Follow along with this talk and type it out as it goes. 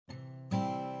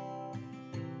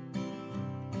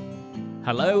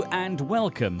Hello and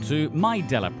welcome to My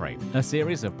Delapré, a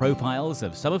series of profiles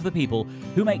of some of the people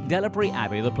who make Delapré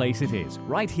Abbey the place it is,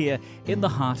 right here in the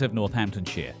heart of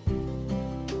Northamptonshire.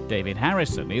 David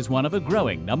Harrison is one of a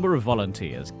growing number of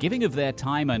volunteers giving of their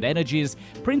time and energies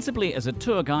principally as a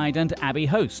tour guide and abbey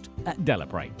host at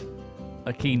Delapré.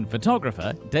 A keen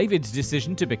photographer, David's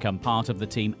decision to become part of the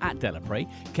team at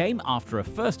Delapré came after a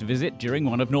first visit during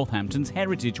one of Northampton's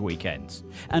heritage weekends,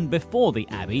 and before the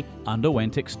abbey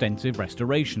underwent extensive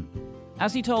restoration.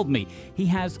 As he told me, he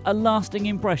has a lasting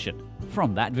impression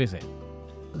from that visit.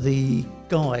 The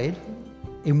guide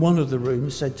in one of the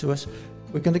rooms said to us,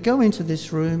 "We're going to go into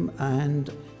this room and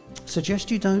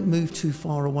suggest you don't move too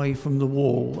far away from the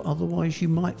wall, otherwise you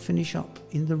might finish up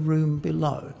in the room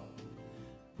below."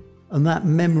 And that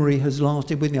memory has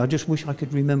lasted with me. I just wish I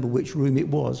could remember which room it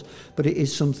was, but it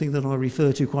is something that I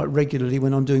refer to quite regularly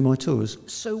when I'm doing my tours.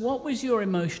 So what was your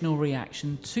emotional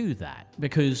reaction to that?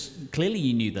 Because clearly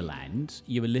you knew the land,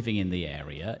 you were living in the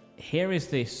area. Here is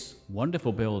this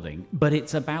wonderful building, but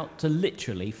it's about to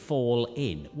literally fall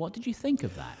in. What did you think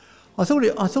of that? I'll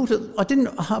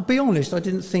be honest, I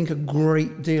didn't think a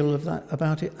great deal of that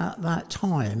about it at that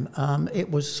time.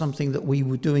 It was something that we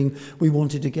were doing. We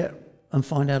wanted to get and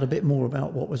find out a bit more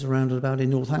about what was around and about in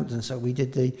Northampton. So we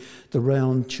did the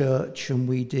round church and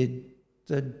we did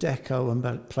the deco and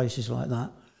places like that.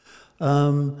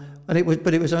 But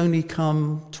it was only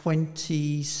come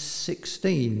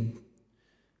 2016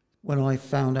 when I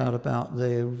found out about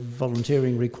the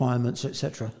volunteering requirements,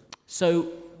 etc.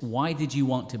 So why did you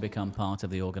want to become part of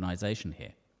the organisation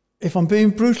here? If I'm being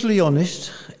brutally honest,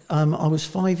 I was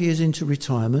 5 years into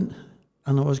retirement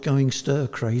and I was going stir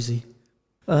crazy.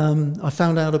 I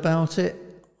found out about it.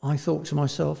 I thought to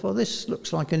myself, well, this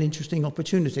looks like an interesting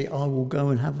opportunity. I will go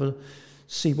and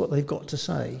see what they've got to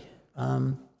say.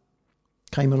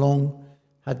 Came along,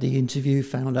 had the interview,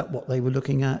 found out what they were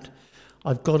looking at.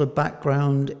 I've got a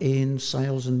background in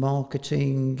sales and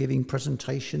marketing, giving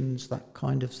presentations, that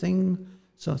kind of thing.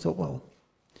 So I thought, well,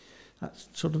 that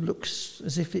sort of looks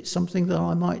as if it's something that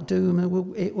I might do and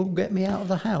it will get me out of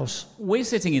the house. We're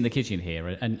sitting in the kitchen here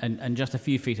and just a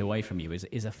few feet away from you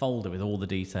is a folder with all the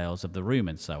details of the room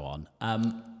and so on.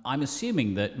 I'm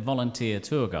assuming that volunteer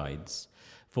tour guides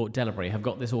for Delapré have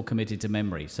got this all committed to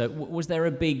memory. So was there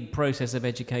a big process of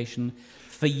education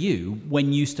for you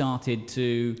when you started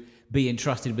to be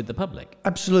entrusted with the public?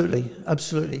 Absolutely,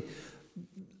 absolutely.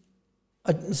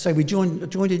 I'd say we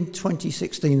joined in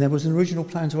 2016. There was an original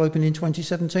plan to open in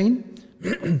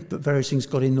 2017, but various things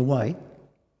got in the way.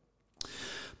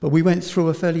 But we went through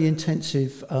a fairly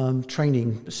intensive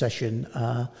training session.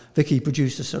 Vicky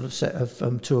produced a sort of set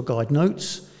of tour guide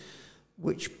notes,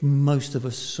 which most of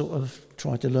us sort of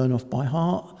tried to learn off by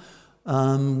heart.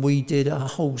 We did a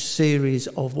whole series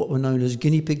of what were known as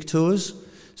guinea pig tours.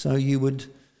 So you would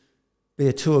be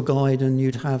a tour guide and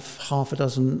you'd have half a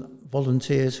dozen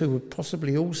volunteers who were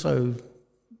possibly also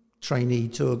trainee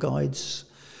tour guides.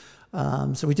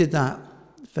 So we did that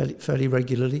fairly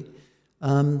regularly.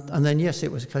 And then, yes, it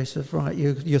was a case of, right,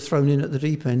 you're thrown in at the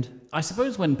deep end. I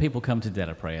suppose when people come to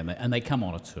Delapré and they come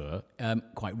on a tour,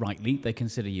 quite rightly, they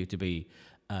consider you to be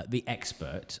the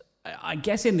expert. I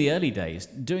guess in the early days,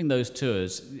 doing those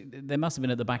tours, there must have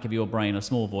been at the back of your brain a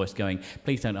small voice going,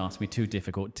 please don't ask me too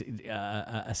difficult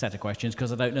a set of questions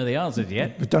because I don't know the answers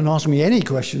yet. But don't ask me any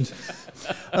questions.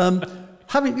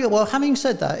 Having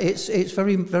said that, it's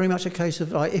very, very much a case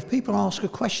of, like, if people ask a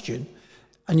question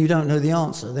and you don't know the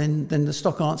answer, then the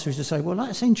stock answer is to say, well,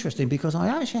 that's interesting because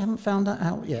I actually haven't found that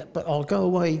out yet, but I'll go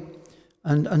away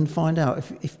and find out.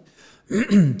 If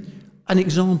An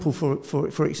example,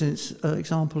 for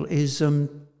example, is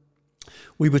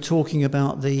we were talking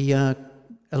about the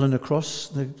Eleanor Cross,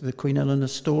 the Queen Eleanor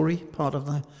story, part of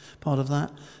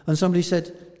that, and somebody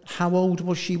said, "How old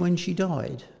was she when she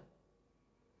died?"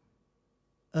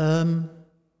 I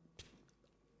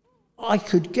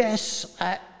could guess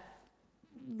at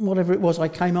whatever it was I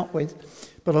came up with,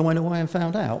 but I went away and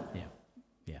found out. Yeah.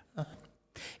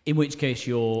 In which case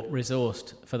you're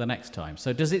resourced for the next time.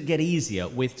 So does it get easier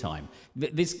with time?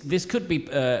 This could be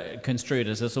construed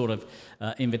as a sort of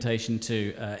invitation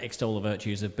to extol the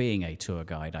virtues of being a tour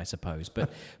guide, I suppose.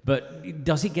 But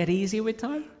does it get easier with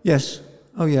time? Yes.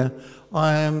 Oh yeah.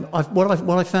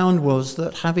 What I found was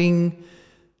that having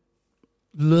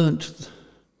learnt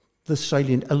the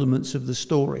salient elements of the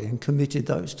story and committed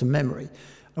those to memory,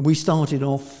 and we started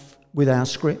off with our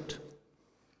script.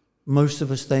 Most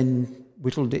of us then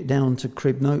whittled it down to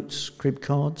crib notes, crib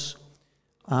cards,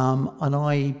 and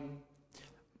I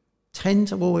tend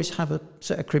to always have a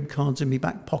set of crib cards in my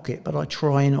back pocket, but I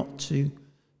try not to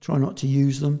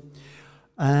use them.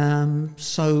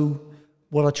 So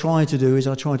what I try to do is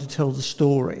I try to tell the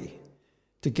story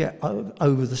to get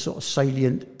over the sort of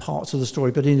salient parts of the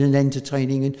story, but in an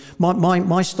entertaining, and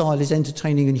my style is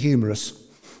entertaining and humorous.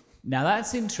 Now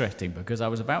that's interesting, because I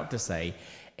was about to say,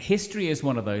 history is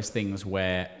one of those things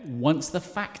where once the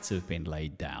facts have been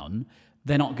laid down,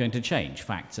 they're not going to change.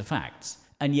 Facts are facts.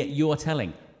 And yet you're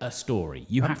telling a story.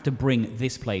 You have to bring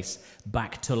this place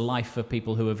back to life for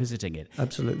people who are visiting it.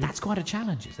 Absolutely. That's quite a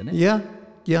challenge, isn't it?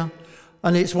 Yeah.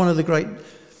 And it's one of the great...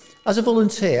 As a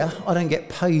volunteer, I don't get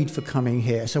paid for coming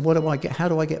here. So what do I get? How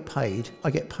do I get paid? I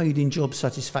get paid in job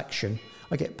satisfaction.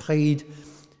 I get paid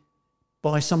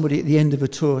by somebody at the end of a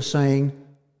tour saying,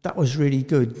 that was really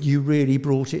good. You really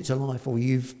brought it to life, or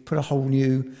you've put a whole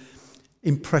new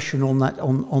impression on that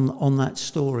on that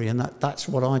story, and that's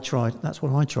what I try. That's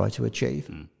what I try to achieve.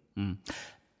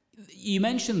 You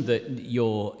mentioned that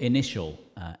your initial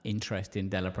interest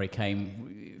in Delapré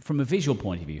came from a visual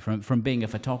point of view, from being a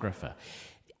photographer.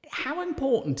 How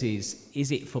important is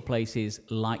it for places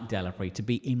like Delapré to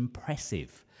be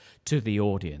impressive to the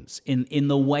audience in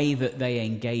the way that they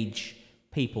engage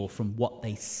people from what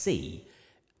they see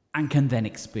and can then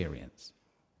experience?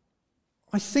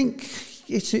 I think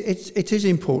it is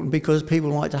important, because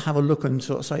people like to have a look and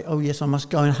sort of say, oh yes, I must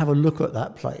go and have a look at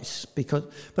that place.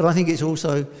 But I think it's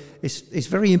also it's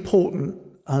very important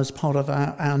as part of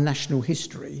our national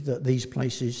history that these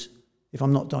places, if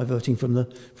I'm not diverting from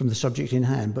the subject in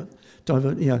hand, but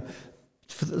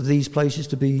for these places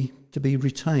to be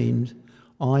retained.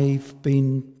 I've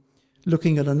been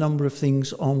looking at a number of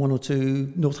things on one or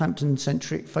two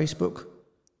Northampton-centric Facebook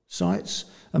sites,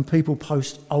 and people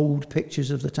post old pictures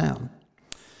of the town.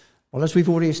 Well, as we've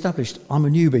already established, I'm a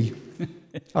newbie.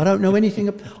 I don't know anything.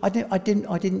 I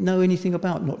didn't know anything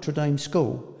about Notre Dame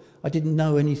School. I didn't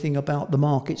know anything about the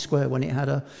Market Square when it had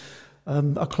a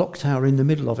clock tower in the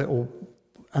middle of it,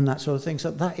 and that sort of thing.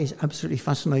 So that is absolutely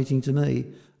fascinating to me,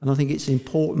 and I think it's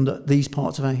important that these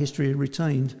parts of our history are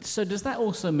retained. So does that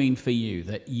also mean for you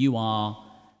that you are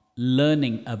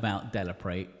learning about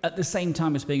Delapré at the same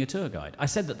time as being a tour guide? I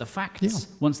said that the facts,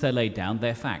 once they're laid down,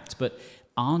 they're facts, but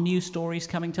are new stories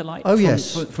coming to light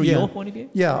from your point of view?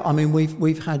 Yeah, I mean,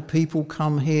 we've had people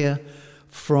come here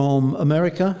from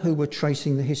America who were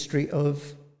tracing the history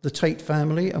of the Tate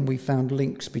family, and we found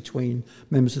links between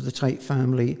members of the Tate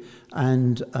family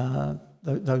and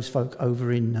those folk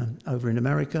over in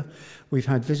America. We've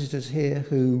had visitors here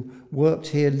who worked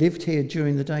here, lived here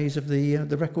during the days of the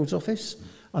records office,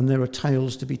 and there are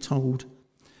tales to be told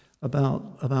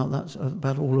about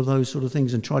all of those sort of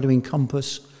things, and try to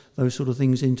encompass those sort of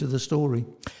things into the story.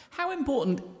 How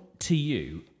important to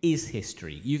you is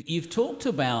history? You've talked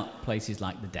about places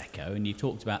like the Deco, and you've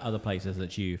talked about other places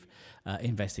that you've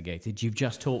investigated. You've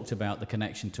just talked about the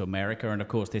connection to America, and of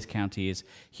course this county is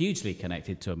hugely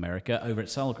connected to America over at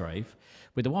Sulgrave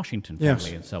with the Washington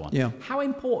family and so on. Yeah. How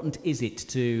important is it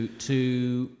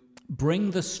to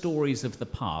bring the stories of the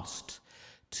past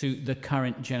to the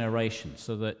current generation,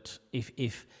 so that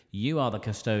if you are the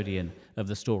custodian of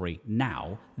the story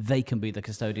now, they can be the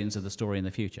custodians of the story in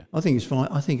the future? I think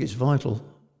it's vital.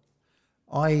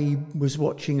 I was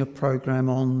watching a programme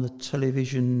on the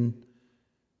television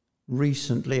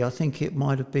recently. I think it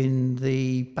might have been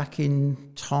the Back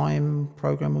in Time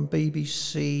programme on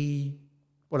BBC,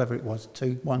 whatever it was,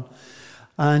 1.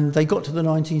 And they got to the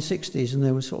 1960s, and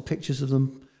there were sort of pictures of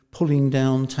them pulling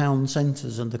down town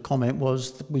centres, and the comment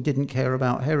was that we didn't care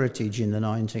about heritage in the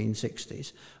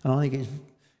 1960s. And I think it's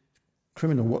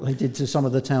criminal what they did to some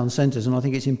of the town centres, and I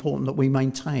think it's important that we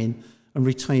maintain and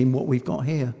retain what we've got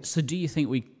here. So do you think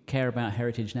we care about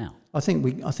heritage now? I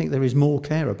think there is more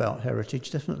care about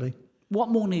heritage, definitely. What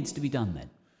more needs to be done then?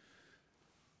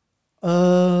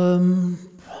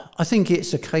 I think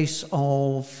it's a case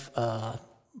of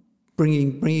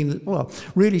bringing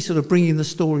the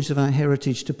stories of our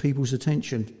heritage to people's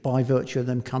attention by virtue of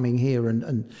them coming here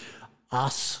and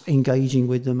us engaging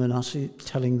with them, and us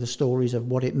telling the stories of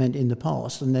what it meant in the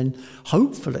past. And then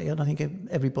hopefully, and I think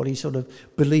everybody sort of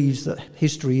believes that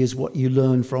history is what you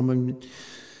learn from, and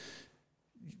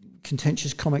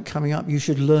contentious comment coming up, you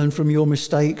should learn from your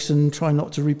mistakes and try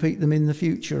not to repeat them in the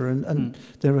future. And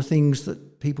there are things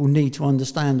that people need to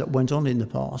understand that went on in the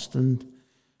past, and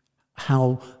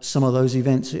how some of those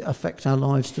events affect our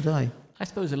lives today. I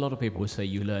suppose a lot of people would say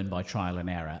you learn by trial and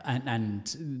error,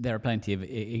 and there are plenty of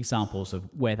examples of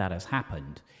where that has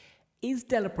happened. Is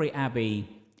Delapré Abbey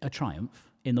a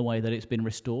triumph in the way that it's been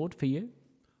restored for you?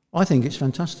 I think it's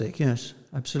fantastic. Yes,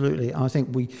 absolutely. I think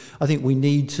we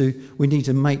need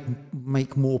to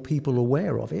make more people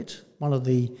aware of it. One of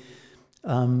the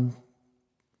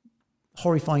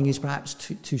horrifying is perhaps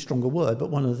too strong a word, but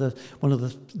one of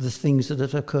the things that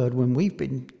have occurred when we've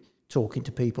been talking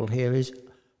to people here is,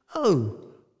 oh,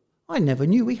 I never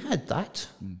knew we had that.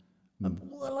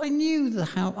 Well, I knew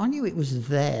I knew it was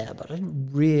there, but I didn't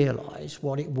realise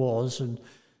what it was. And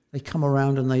they come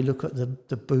around and they look at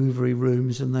the Bouverie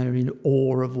rooms and they're in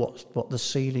awe of what the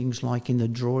ceiling's like in the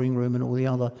drawing room and all the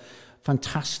other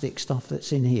fantastic stuff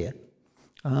that's in here.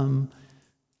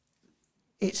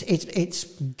 It's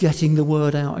getting the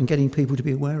word out and getting people to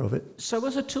be aware of it. So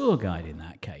as a tour guide in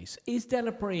that case, is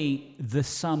Delapré the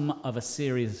sum of a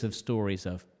series of stories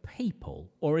of people,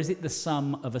 or is it the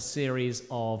sum of a series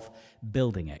of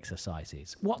building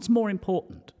exercises? What's more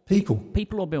important? People.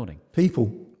 People or building?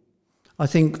 People. I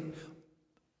think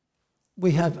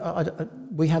we have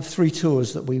 3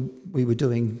 tours that we were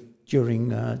doing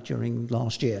during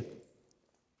last year.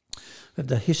 We have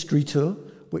the history tour,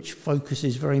 which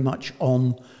focuses very much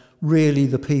on really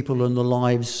the people and the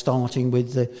lives, starting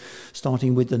with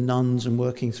the nuns and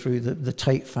working through the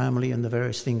Tate family and the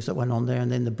various things that went on there,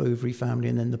 and then the Bouverie family,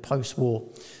 and then the post-war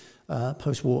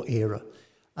era.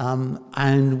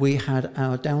 And we had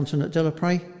our Downton at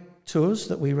Delapré tours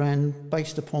that we ran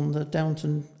based upon the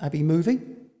Downton Abbey movie.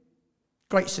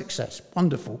 Great success,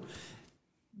 wonderful.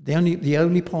 The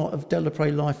only part of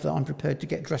Delapré life that I'm prepared to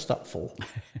get dressed up for.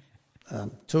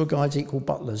 Tour guides equal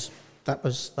butlers. That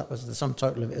was the sum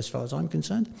total of it, as far as I'm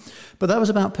concerned. But that was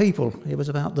about people. It was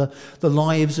about the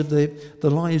lives of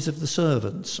the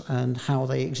servants and how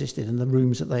they existed and the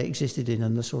rooms that they existed in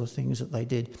and the sort of things that they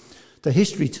did. The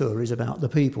history tour is about the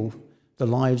people, the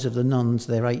lives of the nuns,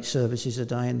 their 8 services a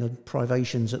day and the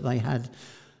privations that they had,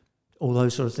 all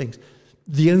those sort of things.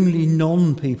 The only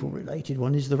non-people related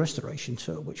one is the restoration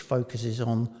tour, which focuses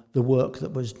on the work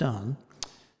that was done.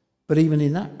 But even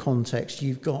in that context,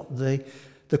 you've got the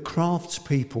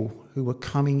craftspeople who were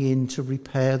coming in to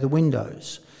repair the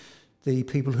windows, the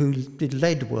people who did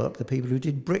lead work, the people who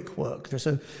did brickwork.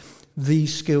 So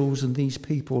these skills and these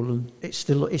people, and it's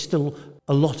still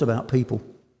a lot about people.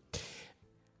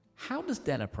 How does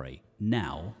Delapré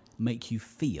now make you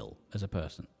feel as a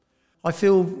person? I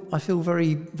feel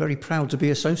very, very proud to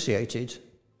be associated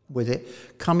with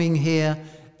it. Coming here,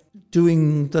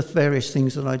 doing the various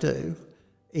things that I do,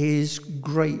 is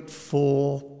great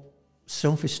for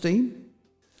self-esteem.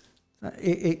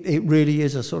 It really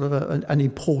is a sort of an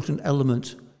important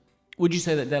element. Would you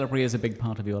say that Delapré is a big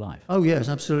part of your life? Oh yes,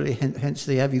 absolutely. Hence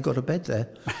the "have you got a bed there?"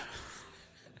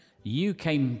 You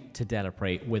came to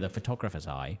Delapré with a photographer's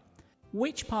eye.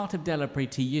 Which part of Delapré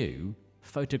to you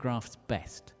photographs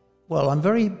best? Well, I'm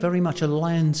very, very much a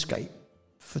landscape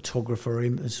photographer,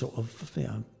 in sort of,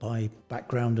 by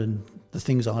background and the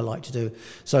things I like to do.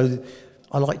 So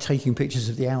I like taking pictures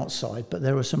of the outside, but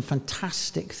there are some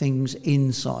fantastic things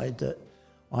inside that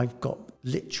I've got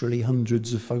literally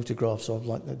hundreds of photographs of,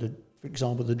 like for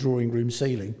example, the drawing room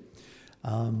ceiling,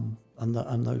 and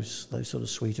those sort of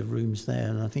suite of rooms there.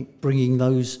 And I think bringing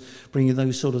those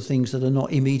sort of things that are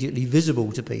not immediately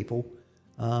visible to people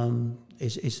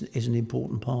is an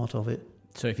important part of it.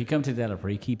 So if you come to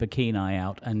Delapré, keep a keen eye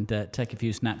out and take a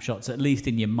few snapshots, at least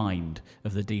in your mind,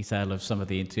 of the detail of some of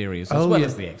the interiors as well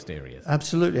as the exteriors.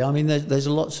 Absolutely. I mean, there's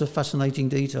lots of fascinating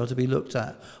detail to be looked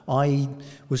at. I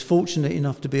was fortunate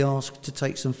enough to be asked to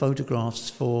take some photographs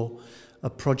for a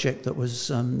project that was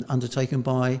undertaken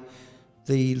by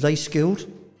the Lace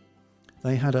Guild.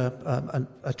 They had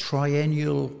a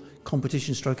triennial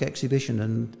competition stroke exhibition,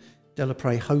 and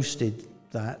Delapré hosted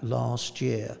that last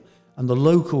year. And the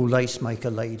local lace maker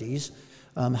ladies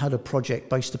had a project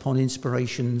based upon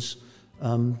inspirations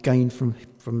gained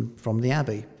from the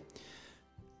Abbey,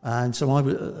 and so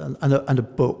a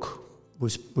book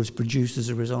was produced as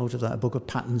a result of that, a book of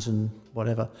patterns and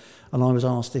whatever. And I was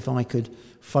asked if I could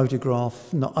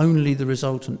photograph not only the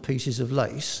resultant pieces of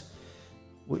lace,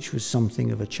 which was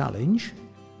something of a challenge,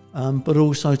 but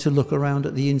also to look around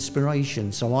at the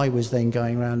inspiration. So I was then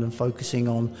going around and focusing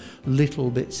on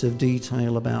little bits of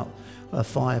detail about a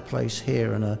fireplace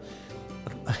here and a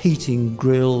heating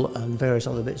grill and various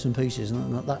other bits and pieces,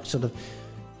 and that sort of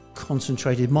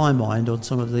concentrated my mind on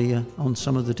some of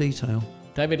the detail.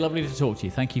 David, lovely to talk to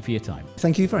you. Thank you for your time.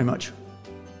 Thank you very much.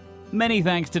 Many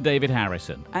thanks to David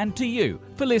Harrison and to you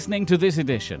for listening to this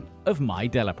edition of My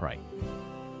Delapré.